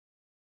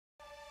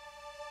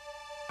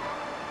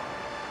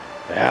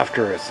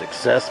After a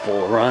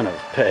successful run of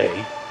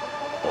pay,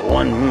 the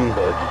One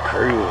Moonbug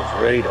crew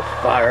is ready to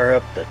fire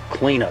up the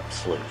cleanup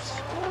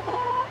sluice.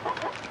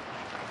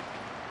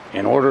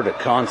 In order to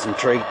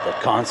concentrate the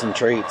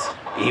concentrates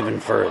even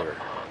further.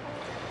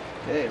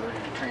 Okay, we're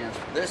going to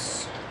transfer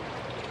this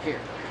here.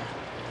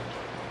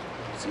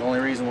 It's the only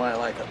reason why I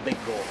like a big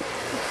bowl.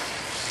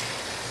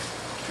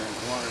 Turn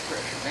the water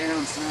pressure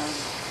down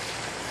some.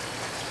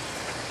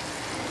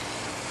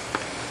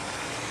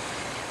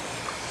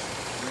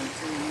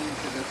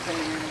 Into the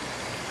pan.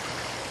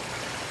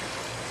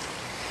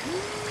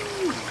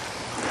 Woo.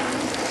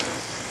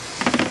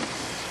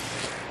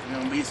 There's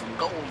gonna be some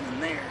gold in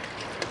there.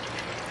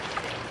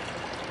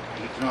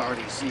 You can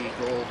already see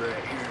gold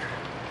right here.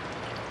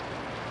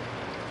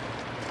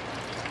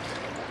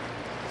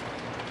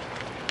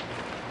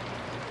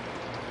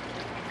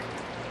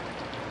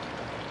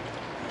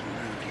 I don't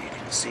know if you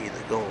can see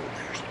the gold.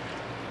 There's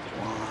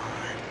 1,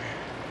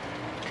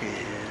 2,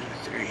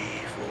 3,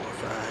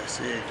 4, 5,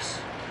 6.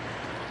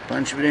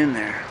 Bunch of it in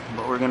there,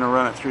 but we're going to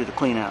run it through the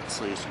clean-out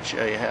sluice and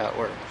show you how it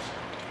works.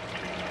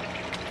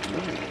 You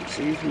can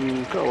see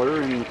some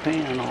color in the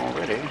pan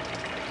already.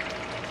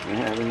 I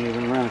haven't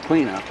even run a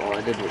clean-up. All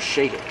I did was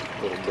shake it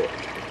a little bit.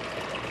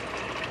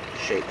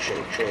 Shake,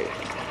 shake, shake.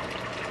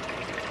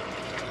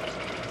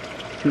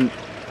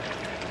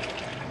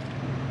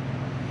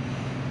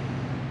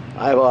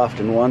 I've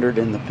often wondered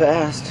in the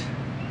past,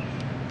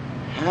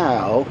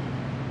 how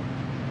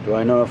do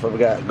I know if I've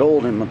got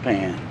gold in my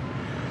pan?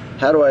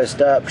 How do I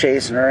stop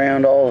chasing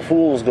around all the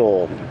fool's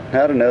gold?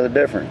 How to know the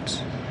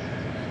difference?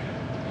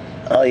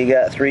 Oh, you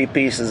got 3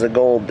 pieces of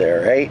gold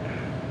there, right?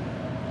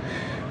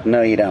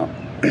 No, you don't.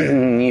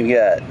 You've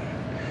got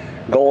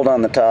gold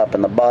on the top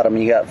and the bottom.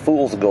 You got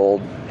fool's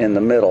gold in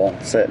the middle,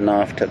 sitting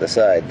off to the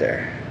side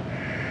there.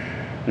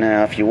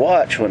 Now, if you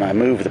watch when I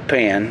move the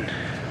pan,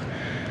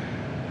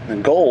 the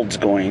gold's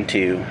going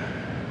to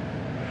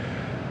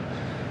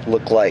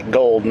look like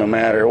gold no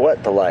matter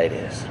what the light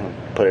is. I'll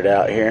put it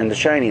out here in the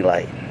shiny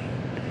light.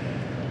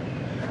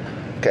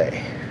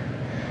 Okay,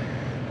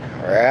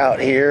 we're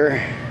out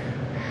here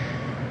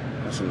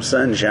with some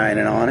sun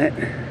shining on it.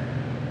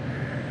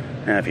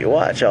 Now if you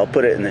watch, I'll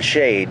put it in the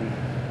shade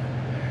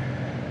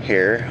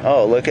here.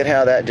 Oh, look at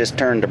how that just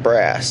turned to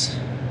brass.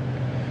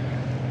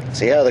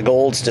 See how the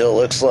gold still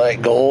looks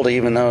like gold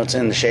even though it's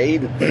in the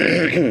shade?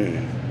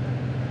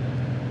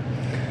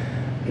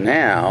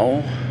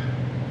 Now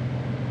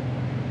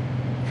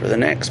for the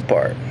next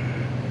part.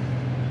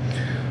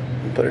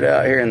 Put it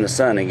out here in the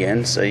sun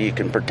again so you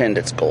can pretend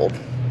it's gold.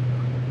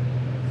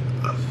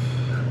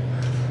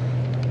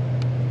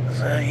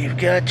 So you've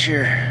got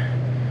your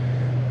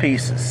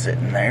pieces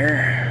sitting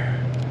there.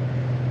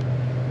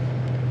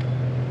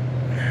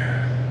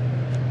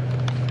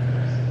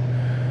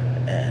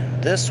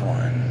 And this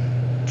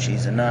one,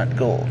 she's not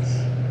gold.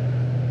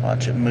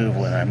 Watch it move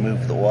when I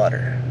move the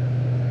water.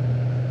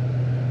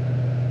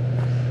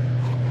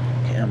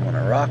 Okay, I'm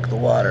gonna rock the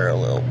water a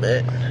little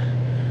bit.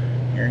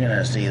 You're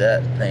gonna see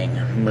that thing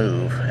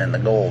move and the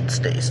gold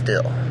stay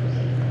still.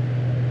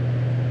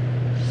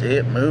 See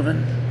it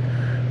moving?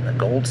 The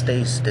gold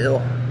stays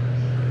still.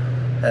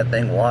 That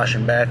thing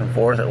washing back and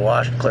forth, it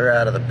washed clear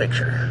out of the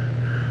picture.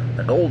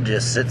 The gold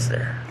just sits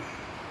there.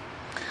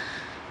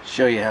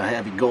 Show you how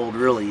heavy gold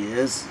really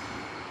is.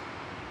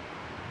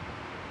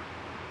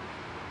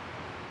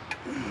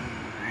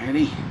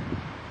 Ready?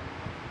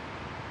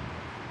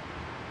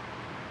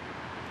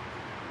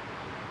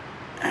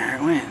 There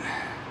it went.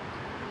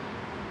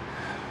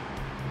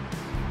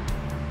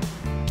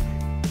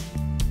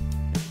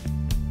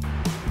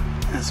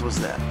 This was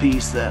that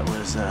piece that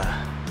was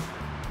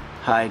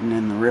hiding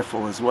in the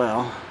riffle as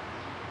well.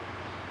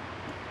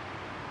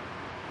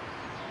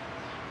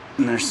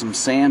 And there's some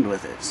sand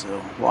with it,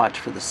 so watch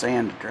for the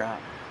sand to drop.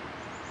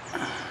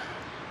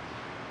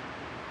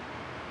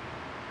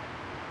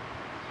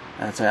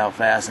 That's how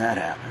fast that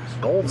happens.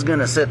 Gold's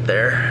gonna sit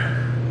there.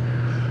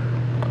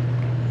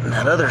 And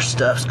that other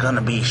stuff's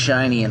gonna be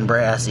shiny and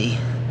brassy.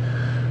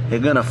 They're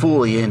gonna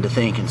fool you into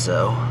thinking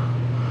so.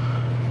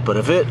 But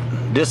if it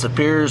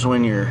disappears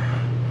when you're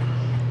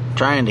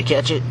trying to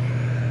catch it,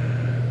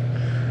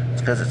 it's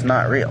because it's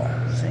not real.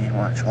 See,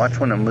 watch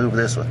when I move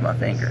this with my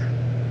finger.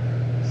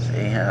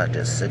 See how it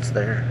just sits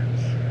there?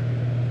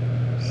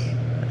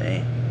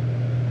 See?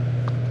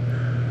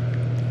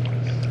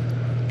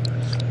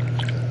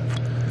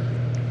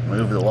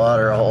 Move the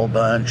water a whole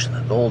bunch,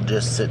 the gold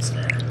just sits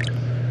there.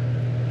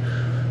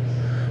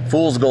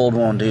 Fool's gold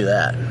won't do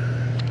that.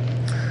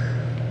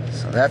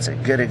 So that's a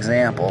good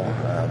example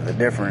of the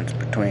difference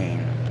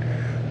between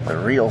the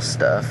real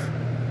stuff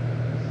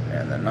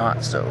and the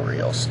not so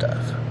real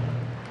stuff.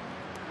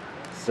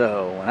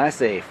 So when I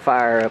say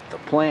fire up the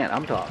plant,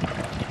 I'm talking